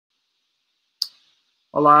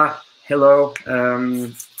Hola, hello.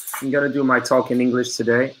 I'm going to do my talk in English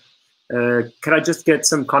today. Could I just get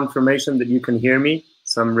some confirmation that you can hear me?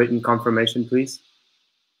 Some written confirmation, please.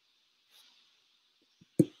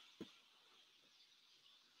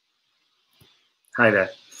 Hi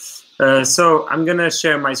there. So I'm going to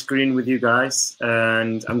share my screen with you guys,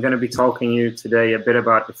 and I'm going to be talking to you today a bit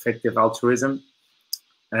about effective altruism.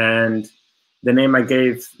 And the name I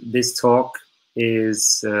gave this talk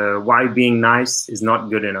is Why Being Nice is Not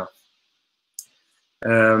Good Enough.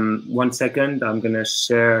 1 second, I'm going to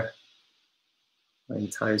share my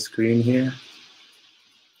entire screen here.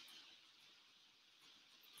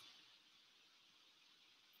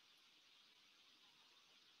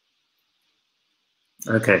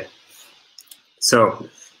 Okay, so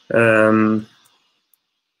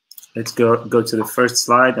let's go to the first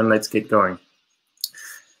slide and let's get going.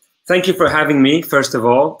 Thank you for having me, first of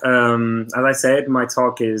all. As I said, my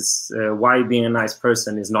talk is why being a nice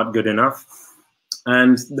person is not good enough.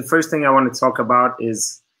 And the first thing I want to talk about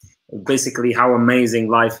is basically how amazing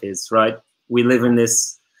life is, right? We live in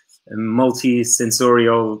this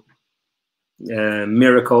multi-sensorial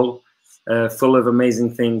miracle, full of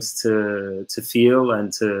amazing things to feel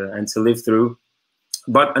and to live through.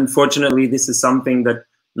 But unfortunately, this is something that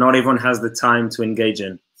not everyone has the time to engage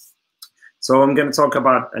in. So I'm going to talk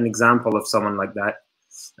about an example of someone like that,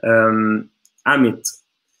 Amit.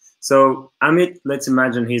 So Amit, let's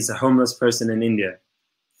imagine he's a homeless person in India,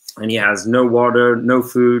 and he has no water, no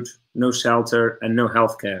food, no shelter, and no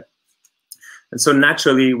healthcare. And so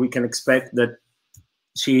naturally, we can expect that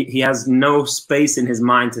he has no space in his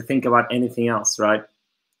mind to think about anything else, right?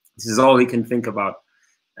 This is all he can think about.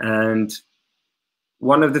 And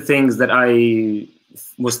one of the things that I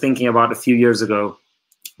was thinking about a few years ago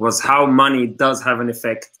was how money does have an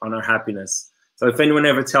effect on our happiness. So if anyone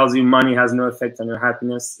ever tells you money has no effect on your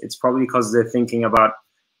happiness, it's probably because they're thinking about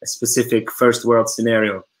a specific first world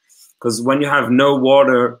scenario. Because when you have no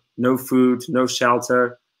water, no food, no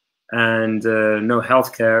shelter, and no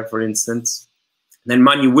healthcare, for instance, then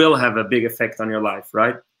money will have a big effect on your life,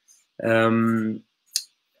 right?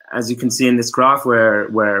 As you can see in this graph,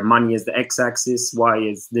 where money is the x-axis, y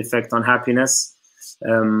is the effect on happiness.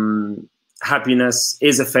 Happiness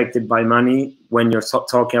is affected by money when you're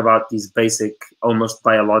talking about these basic, almost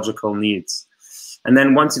biological needs. And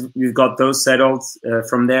then once you've got those settled,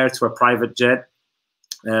 from there to a private jet,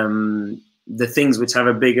 the things which have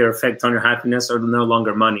a bigger effect on your happiness are no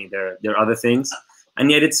longer money. They're other things. And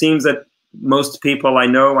yet it seems that most people I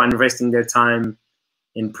know are investing their time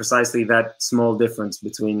in precisely that small difference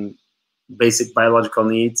between basic biological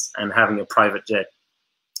needs and having a private jet.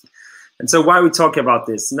 And so why are we talking about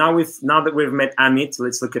this? Now that we've met Amit,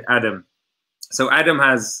 let's look at Adam. So Adam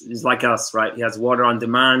is like us, right? He has water on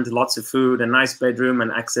demand, lots of food, a nice bedroom,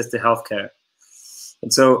 and access to healthcare.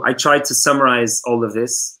 And so I tried to summarize all of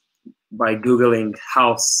this by Googling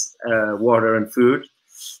house, water, and food.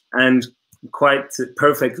 And quite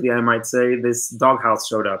perfectly, I might say, this doghouse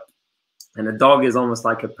showed up. And a dog is almost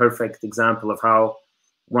like a perfect example of how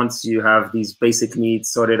once you have these basic needs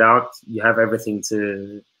sorted out, you have everything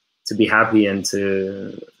to be happy and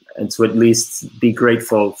to at least be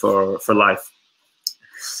grateful for life.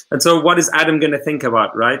 And so what is Adam going to think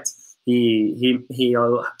about, right?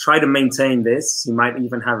 He'll try to maintain this. He might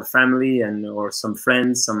even have a family or some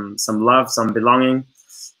friends, some love, some belonging.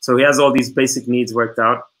 So he has all these basic needs worked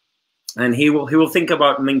out, and he will think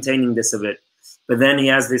about maintaining this a bit. But then he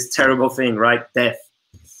has this terrible thing, right? Death.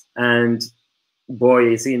 And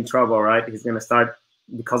boy, is he in trouble, right? He's going to start,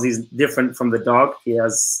 because he's different from the dog, he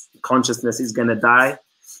has consciousness, he's going to die.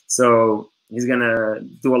 So he's going to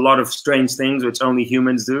do a lot of strange things which only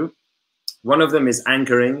humans do. One of them is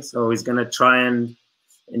anchoring. So he's going to try and,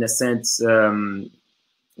 in a sense,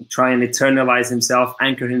 try and eternalize himself,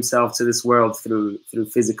 anchor himself to this world through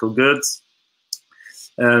physical goods.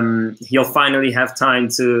 He'll finally have time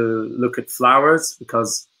to look at flowers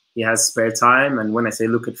because he has spare time. And when I say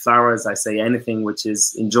look at flowers, I say anything which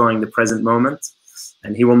is enjoying the present moment.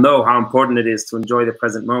 And he will know how important it is to enjoy the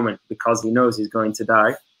present moment because he knows he's going to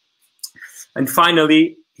die. And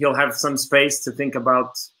finally, he'll have some space to think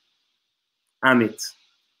about Amit,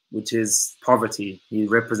 which is poverty. He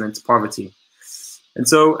represents poverty. And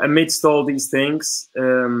so amidst all these things,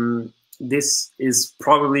 this is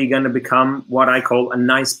probably going to become what I call a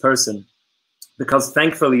nice person. Because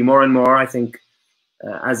thankfully, more and more, I think,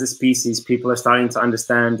 as a species, people are starting to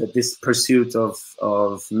understand that this pursuit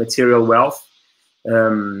of material wealth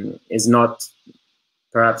is not,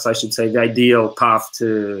 perhaps I should say, the ideal path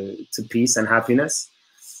to peace and happiness.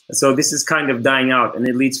 So this is kind of dying out, and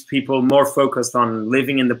it leaves people more focused on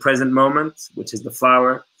living in the present moment, which is the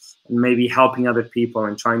flower, and maybe helping other people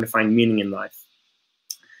and trying to find meaning in life.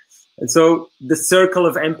 And so the circle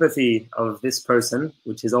of empathy of this person,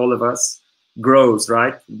 which is all of us, grows,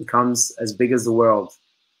 right? It becomes as big as the world.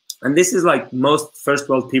 And this is like most first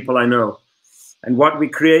world people I know. And what we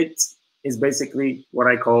create is basically what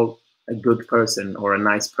I call a good person or a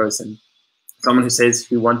nice person. Someone who says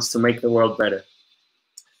he wants to make the world better.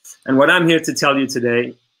 And what I'm here to tell you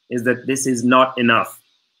today is that this is not enough.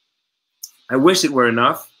 I wish it were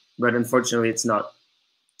enough, but unfortunately it's not.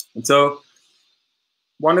 And so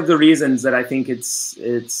one of the reasons that I think it's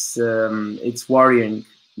worrying,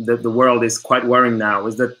 that the world is quite worrying now,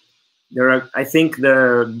 is that there are, I think,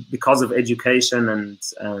 because of education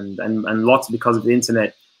and lots because of the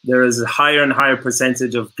internet, there is a higher and higher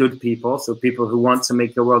percentage of good people, so people who want to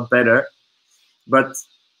make the world better, but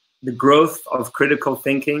the growth of critical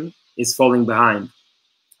thinking is falling behind.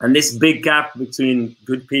 And this big gap between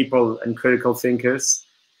good people and critical thinkers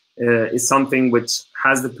is something which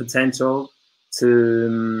has the potential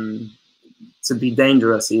to be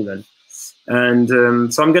dangerous even. And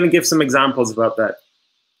so I'm going to give some examples about that,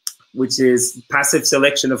 which is passive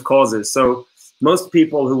selection of causes. So most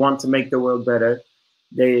people who want to make the world better,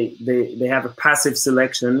 they have a passive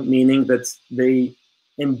selection, meaning that they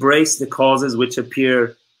embrace the causes which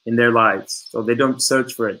appear in their lives. So they don't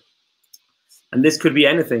search for it. And this could be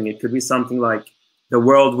anything. It could be something like the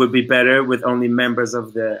world would be better with only members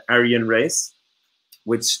of the Aryan race,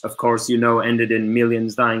 which of course, you know, ended in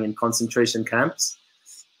millions dying in concentration camps.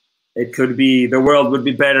 It could be the world would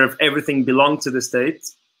be better if everything belonged to the state,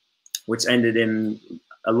 which ended in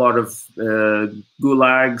a lot of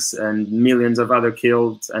gulags and millions of other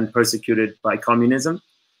killed and persecuted by communism.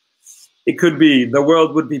 It could be the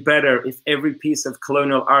world would be better if every piece of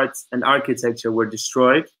colonial art and architecture were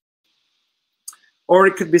destroyed. Or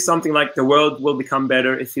it could be something like the world will become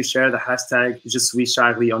better if you share the hashtag Je suis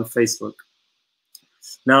Charlie on Facebook.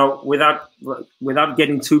 Now, without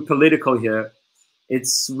getting too political here,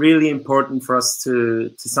 it's really important for us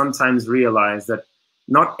to sometimes realize that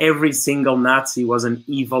not every single Nazi was an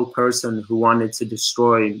evil person who wanted to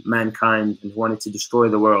destroy mankind and who wanted to destroy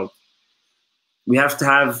the world. We have to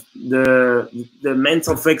have the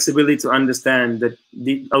mental flexibility to understand that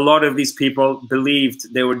a lot of these people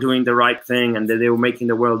believed they were doing the right thing and that they were making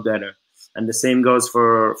the world better. And the same goes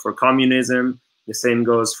for communism. The same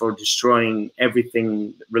goes for destroying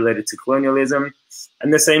everything related to colonialism.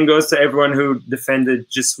 And the same goes to everyone who defended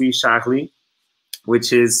Je suis Charlie,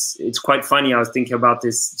 which is, it's quite funny. I was thinking about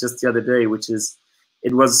this just the other day, which is,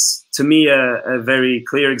 it was to me a very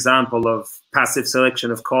clear example of passive selection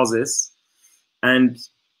of causes. And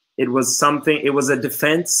it was something, it was a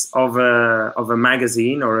defense of a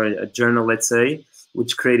magazine or a journal, let's say,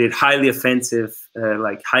 which created highly offensive,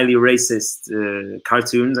 like highly racist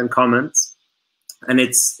cartoons and comments. And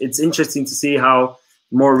it's interesting to see how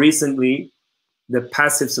more recently the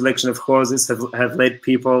passive selection of causes have led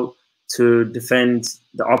people to defend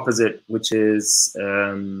the opposite, which is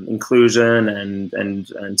inclusion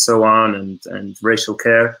and so on, and racial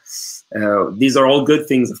care. These are all good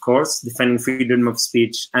things, of course, defending freedom of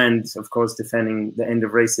speech and, of course, defending the end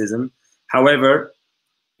of racism. However,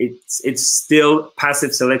 it's still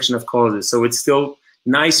passive selection of causes. So it's still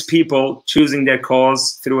nice people choosing their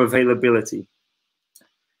cause through availability.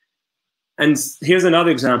 And here's another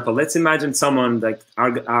example. Let's imagine someone like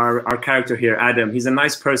our character here, Adam. He's a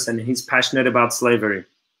nice person. He's passionate about slavery.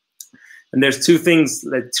 And there's two things,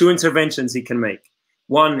 like two interventions he can make.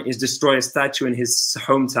 One is destroy a statue in his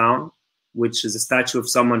hometown, which is a statue of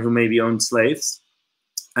someone who maybe owned slaves.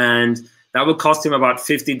 And that will cost him about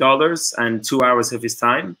 $50 and 2 hours of his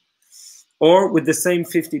time. Or with the same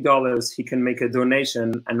 $50, he can make a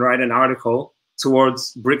donation and write an article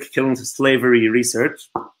towards brick kiln slavery research.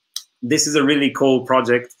 This is a really cool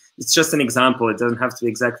project. It's just an example. It doesn't have to be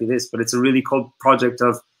exactly this, but it's a really cool project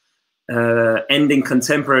of ending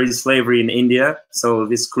contemporary slavery in India. So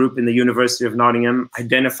this group in the University of Nottingham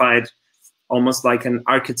identified almost like an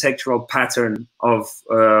architectural pattern of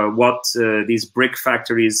what these brick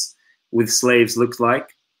factories with slaves looked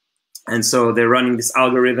like. And so they're running this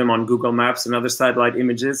algorithm on Google Maps and other satellite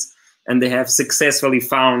images, and they have successfully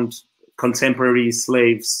found contemporary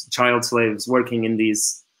slaves, child slaves, working in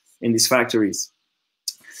these factories.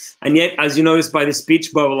 And yet, as you notice by the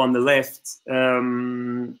speech bubble on the left,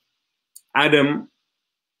 Adam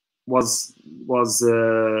was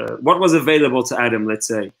what was available to Adam, let's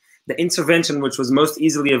say. The intervention which was most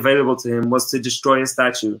easily available to him was to destroy a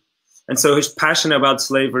statue. And so his passion about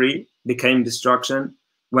slavery became destruction,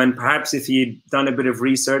 when perhaps if he'd done a bit of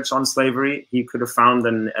research on slavery, he could have found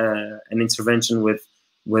an intervention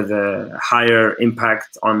with a higher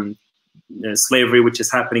impact on slavery, which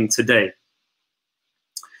is happening today.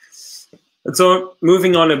 And so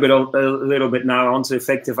moving on a little bit now onto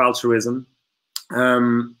effective altruism.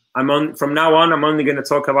 From now on, I'm only going to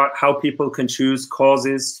talk about how people can choose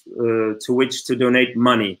causes to which to donate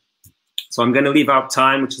money. So I'm going to leave out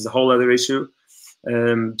time, which is a whole other issue.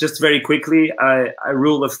 Just very quickly, a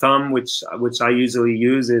rule of thumb, which I usually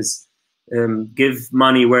use is give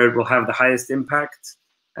money where it will have the highest impact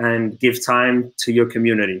and give time to your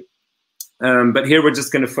community. But here we're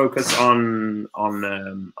just going to focus on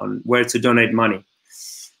where to donate money.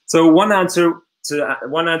 So one answer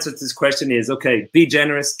to this question is, okay, be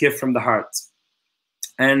generous, give from the heart.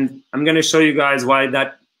 And I'm going to show you guys why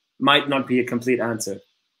that might not be a complete answer.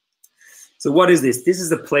 So what is this? This is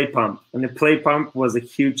the play pump, and the play pump was a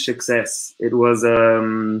huge success. It was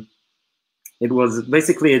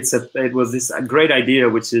basically it was this a great idea,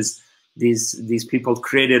 which is these people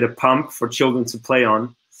created a pump for children to play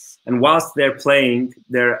on, and whilst they're playing,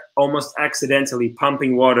 they're almost accidentally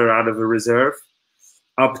pumping water out of a reserve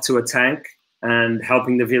up to a tank and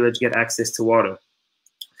helping the village get access to water.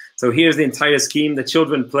 So here's the entire scheme. The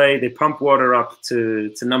children play, they pump water up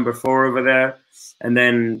to number 4 over there, and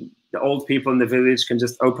then the old people in the village can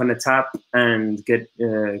just open a tap and get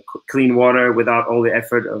clean water without all the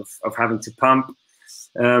effort of having to pump.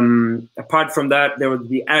 Apart from that, there would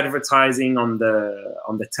be advertising on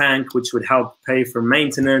the tank, which would help pay for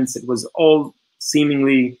maintenance. It was all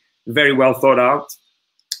seemingly very well thought out,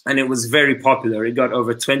 and it was very popular. It got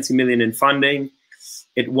over 20 million in funding.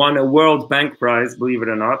 It won a World Bank prize, believe it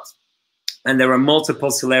or not. And there were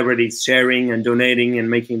multiple celebrities sharing and donating and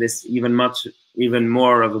making this even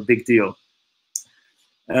more of a big deal.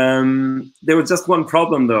 There was just one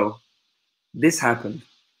problem though. This happened.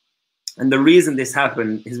 And the reason this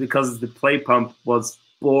happened is because the play pump was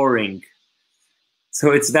boring.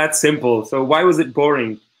 So it's that simple. So why was it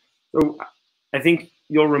boring? So I think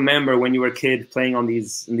you'll remember when you were a kid playing on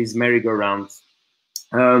these merry-go-rounds.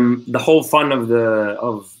 The whole fun of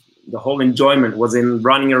the whole enjoyment was in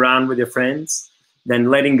running around with your friends,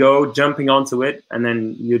 then letting go, jumping onto it, and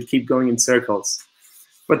then you'd keep going in circles.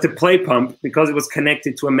 But the play pump, because it was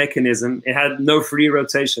connected to a mechanism, it had no free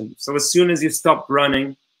rotation. So as soon as you stopped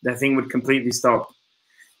running, the thing would completely stop.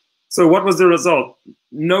 So what was the result?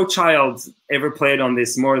 No child ever played on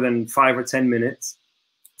this more than 5 or 10 minutes.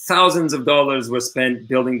 Thousands of dollars were spent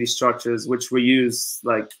building these structures, which were used,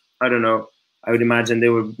 like, I don't know, I would imagine they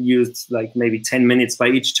were used like maybe 10 minutes by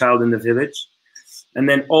each child in the village. And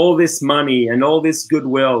then all this money and all this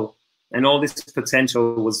goodwill and all this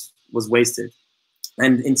potential was wasted.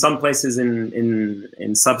 And in some places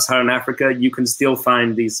in sub-Saharan Africa, you can still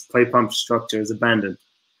find these play pump structures abandoned.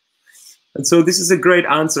 And so this is a great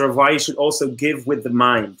answer of why you should also give with the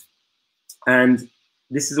mind. And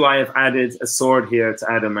this is why I've added a sword here to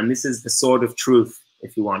Adam. And this is the sword of truth,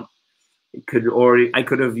 if you want. I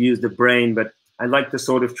could have used the brain, but I like the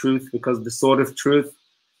sword of truth because the sword of truth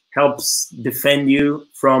helps defend you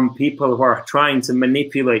from people who are trying to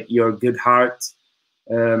manipulate your good heart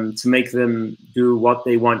to make them do what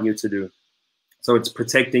they want you to do. So it's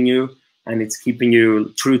protecting you and it's keeping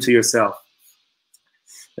you true to yourself.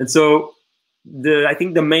 And so I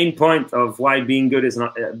think the main point of why being good is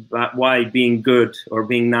not why being good or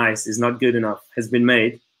being nice is not good enough has been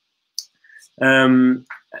made.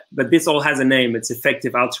 But this all has a name. It's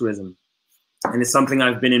effective altruism. And it's something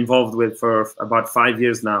I've been involved with for about 5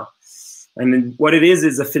 years now. And what it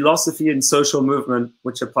is a philosophy and social movement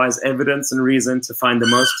which applies evidence and reason to find the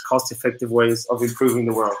most cost-effective ways of improving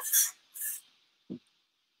the world.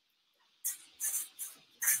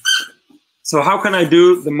 So how can I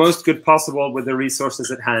do the most good possible with the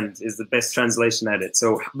resources at hand is the best translation at it.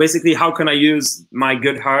 So basically, how can I use my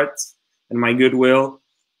good heart and my goodwill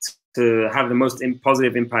to have the most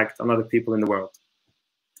positive impact on other people in the world?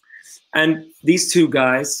 And these two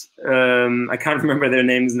guys, I can't remember their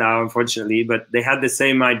names now, unfortunately, but they had the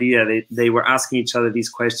same idea. They were asking each other these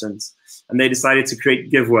questions, and they decided to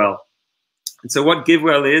create GiveWell. And so what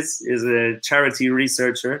GiveWell is a charity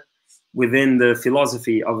researcher within the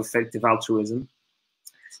philosophy of effective altruism.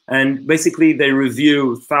 And basically, they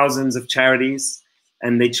review thousands of charities,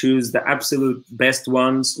 and they choose the absolute best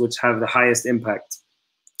ones which have the highest impact.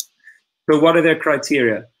 So what are their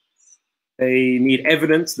criteria? They need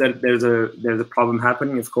evidence that there's a problem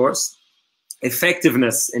happening, of course.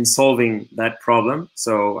 Effectiveness in solving that problem,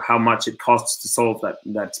 so how much it costs to solve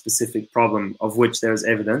that specific problem of which there's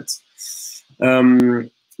evidence.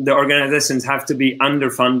 The organizations have to be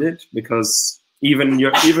underfunded because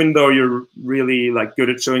even though you're really like good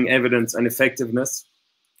at showing evidence and effectiveness,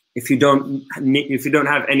 if you don't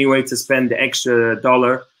have any way to spend the extra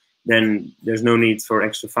dollar, then there's no need for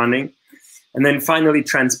extra funding. And then finally,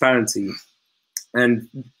 transparency. And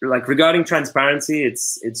like regarding transparency,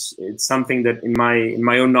 it's something that in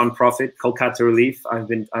my own nonprofit, Kolkata Relief,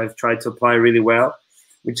 I've tried to apply really well,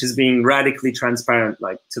 which is being radically transparent,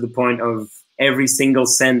 like to the point of every single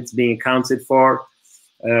cent being accounted for.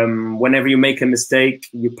 Whenever you make a mistake,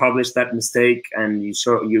 you publish that mistake and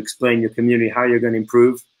you explain your community how you're going to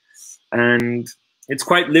improve. And it's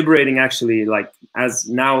quite liberating, actually. Like, as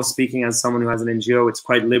now speaking as someone who has an NGO, it's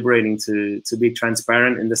quite liberating to be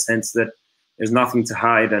transparent, in the sense that there's nothing to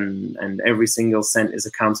hide, and every single cent is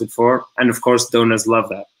accounted for. And of course, donors love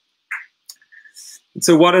that.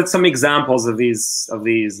 So what are some examples of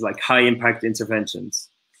these like high impact interventions?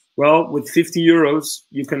 Well, with 50 euros,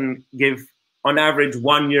 you can give on average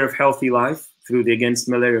 1 year of healthy life through the Against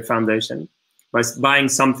Malaria Foundation by buying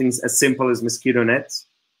something as simple as mosquito nets.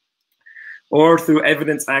 Or through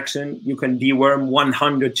evidence action, you can deworm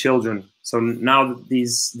 100 children. So now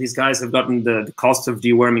these guys have gotten the cost of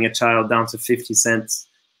deworming a child down to 50 cents,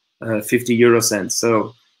 50 euro cents.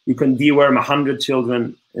 So you can deworm 100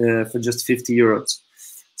 children for just 50 euros.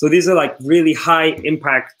 So these are like really high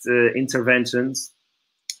impact interventions.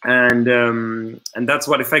 And that's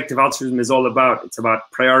what effective altruism is all about. It's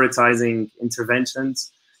about prioritizing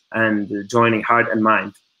interventions and joining heart and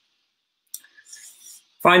mind.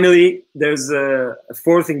 Finally, there's a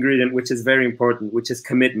fourth ingredient, which is very important, which is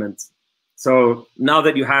commitment. So now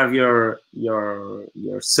that you have your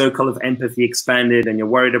circle of empathy expanded, and you're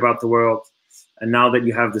worried about the world, and now that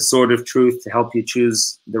you have the sword of truth to help you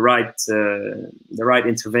choose the right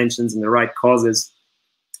interventions and the right causes,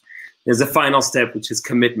 there's a final step, which is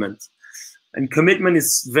commitment. And commitment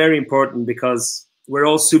is very important because we're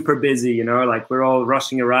all super busy, you know, like we're all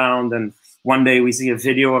rushing around, and one day we see a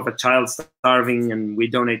video of a child starving and we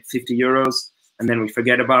donate 50 euros and then we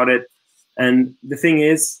forget about it. And the thing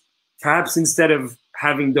is, perhaps instead of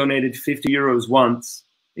having donated 50 euros once,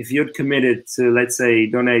 if you'd committed to, let's say,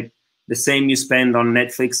 donate the same you spend on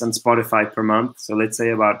Netflix and Spotify per month, so let's say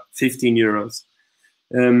about 15 euros.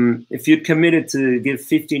 If you'd committed to give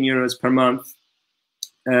 15 euros per month,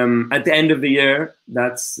 at the end of the year,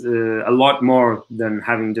 that's a lot more than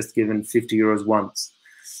having just given 50 euros once.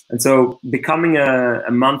 And so becoming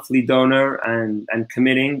a monthly donor and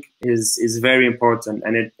committing is very important.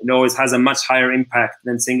 And it always has a much higher impact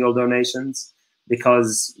than single donations,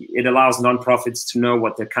 because it allows nonprofits to know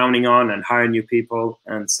what they're counting on and hire new people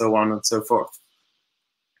and so on and so forth.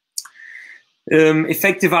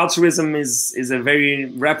 Effective altruism is a very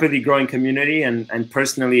rapidly growing community, and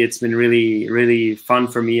personally, it's been really fun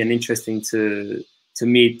for me and interesting to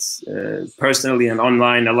meet personally and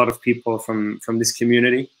online a lot of people from this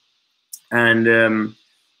community. And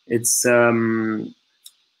it's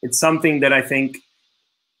something that I think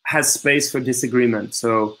has space for disagreement.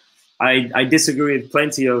 So I disagree with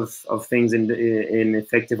plenty of things in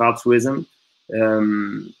effective altruism,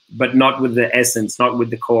 but not with the essence, not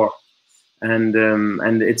with the core. And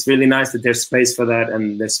it's really nice that there's space for that,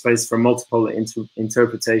 and there's space for multiple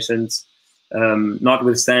interpretations,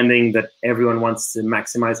 notwithstanding that everyone wants to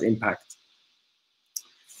maximize impact.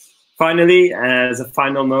 Finally, as a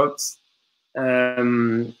final note,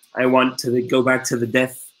 I want to go back to the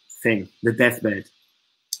death thing, the deathbed.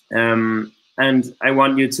 And I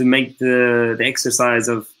want you to make the exercise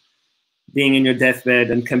of being in your deathbed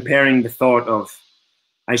and comparing the thought of,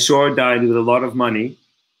 I sure died with a lot of money,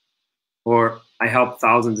 or I helped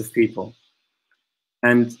thousands of people.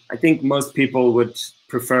 And I think most people would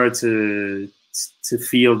prefer to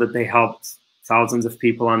feel that they helped thousands of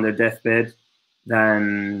people on their deathbed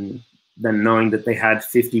than knowing that they had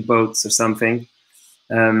 50 boats or something.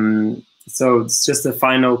 So it's just a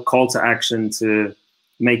final call to action to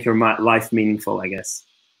make your life meaningful, I guess.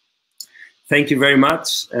 Thank you very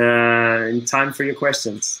much. In time for your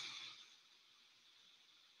questions.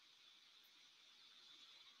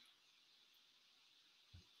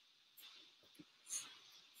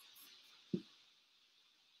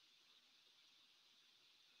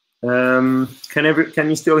 Can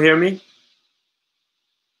you still hear me?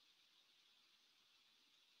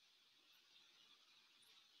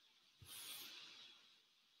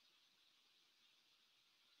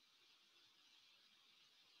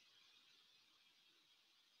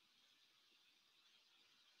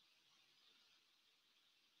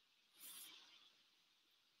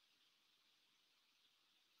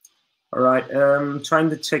 All right, trying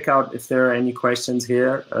to check out if there are any questions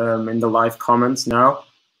here in the live comments now.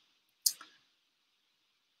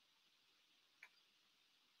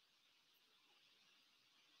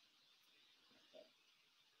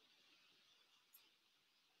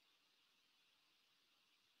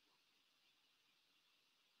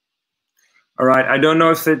 All right. I don't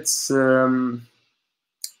know if it's. I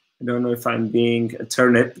don't know if I'm being a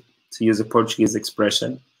turnip, to use a Portuguese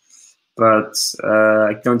expression, but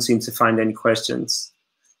I don't seem to find any questions.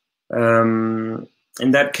 In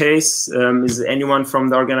that case, is anyone from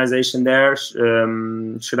the organization there?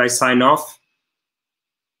 Should I sign off?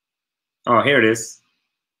 Oh, here it is.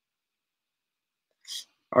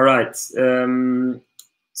 All right.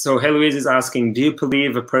 So Heloise is asking, do you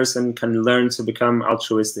believe a person can learn to become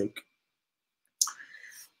altruistic?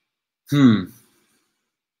 I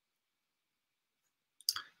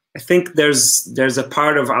think there's a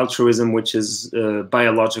part of altruism which is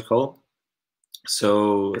biological.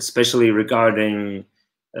 So especially regarding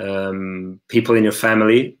people in your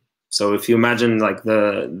family. So if you imagine like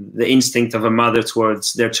the instinct of a mother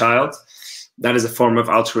towards their child, that is a form of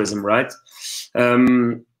altruism, right?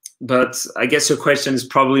 But I guess your question is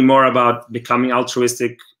probably more about becoming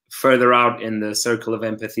altruistic further out in the circle of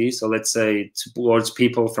empathy. So let's say towards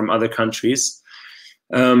people from other countries.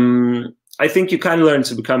 I think you can learn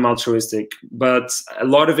to become altruistic, but a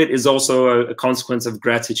lot of it is also a consequence of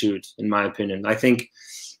gratitude, in my opinion. I think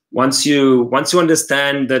once you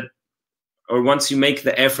understand that, or once you make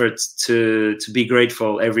the effort to be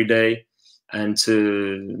grateful every day, and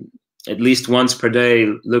to at least once per day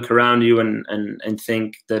look around you and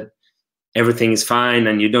think that everything is fine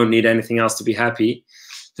and you don't need anything else to be happy,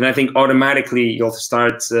 then I think automatically you'll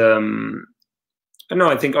start.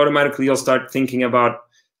 I think automatically you'll start thinking about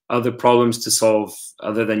other problems to solve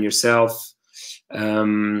other than yourself.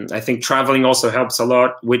 I think traveling also helps a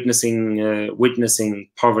lot, witnessing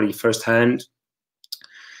poverty firsthand.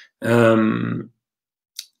 And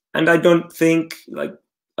I don't think, like,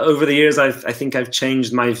 over the years, I think I've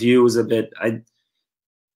changed my views a bit. I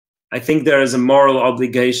think there is a moral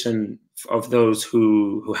obligation of those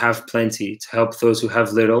who have plenty to help those who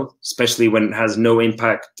have little, especially when it has no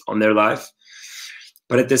impact on their life.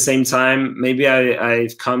 But at the same time, maybe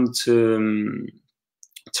I've come to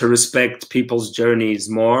respect people's journeys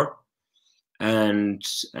more, and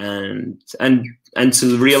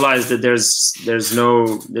to realize that there's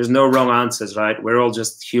no wrong answers, right? We're all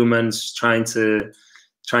just humans trying to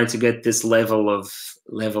get this level of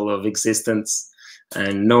existence,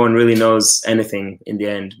 and no one really knows anything in the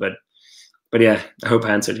end. But yeah, I hope I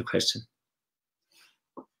answered your question.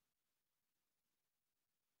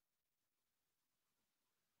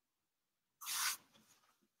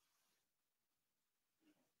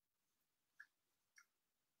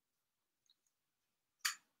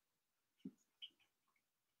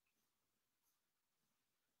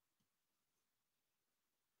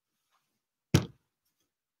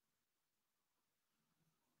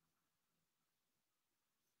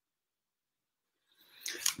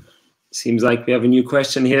 Seems like we have a new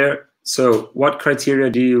question here. So what criteria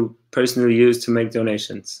do you personally use to make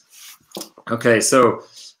donations? Okay, so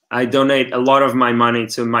I donate a lot of my money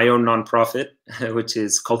to my own nonprofit, which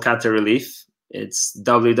is Kolkata Relief. It's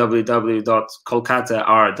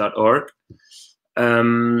www.kolkatar.org.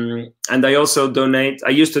 And I also donate, I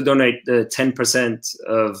used to donate 10%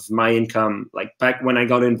 of my income. Like back when I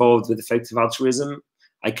got involved with effective altruism,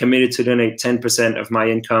 I committed to donate 10% of my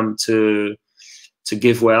income to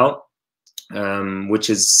GiveWell. Which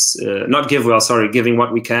is not GiveWell, sorry, Giving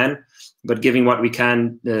What We Can, but Giving What We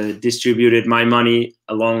Can distributed my money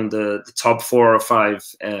along the top 4 or 5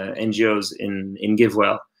 NGOs in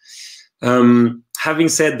GiveWell. Having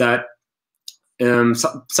said that,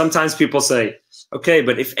 sometimes people say, okay,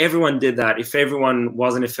 but if everyone did that, if everyone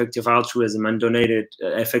was an effective altruism and donated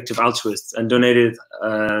effective altruists and donated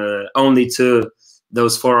only to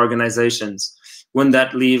those 4 organizations, wouldn't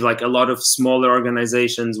that leave like a lot of smaller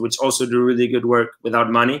organizations which also do really good work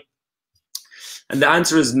without money? And the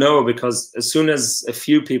answer is no, because as soon as a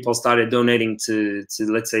few people started donating to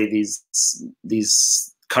let's say these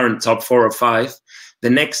current top 4 or 5, the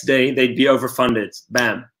next day they'd be overfunded,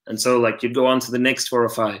 bam. And so like you'd go on to the next 4 or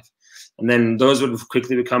 5, and then those would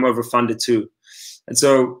quickly become overfunded too. And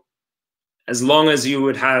so as long as you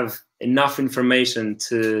would have enough information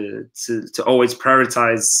to always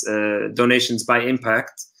prioritize donations by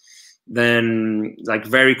impact, then like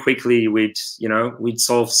very quickly we'd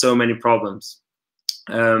solve so many problems.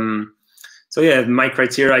 So yeah, my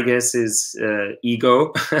criteria, I guess, is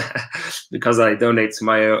ego, because I donate to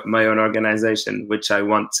my own organization, which I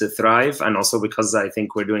want to thrive, and also because I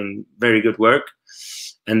think we're doing very good work.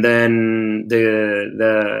 And then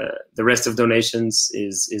the rest of donations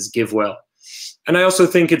is GiveWell. And I also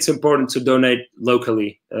think it's important to donate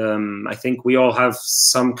locally. I think we all have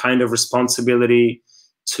some kind of responsibility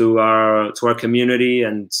to our community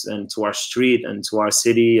and to our street and to our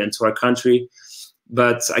city and to our country.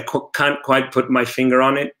 but I can't quite put my finger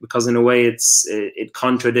on it, because in a way it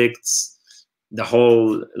contradicts the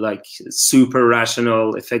whole like super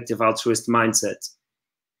rational, effective altruist mindset.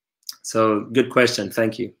 So good question.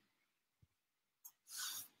 Thank you.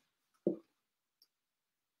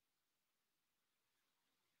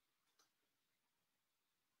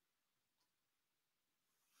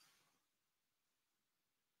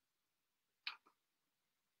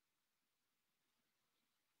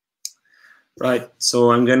 Right,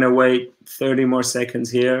 so I'm gonna wait 30 more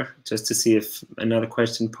seconds here just to see if another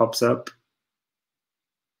question pops up.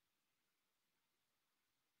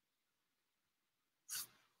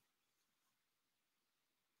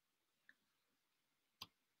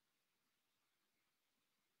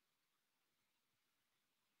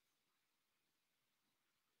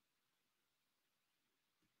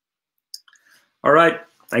 All right,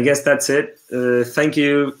 I guess that's it. Thank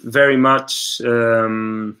you very much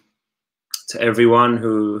to everyone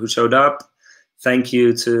who showed up. Thank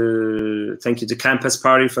you to Campus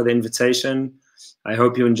Party for the invitation. I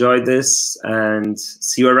hope you enjoyed this, and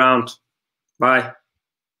see you around. Bye.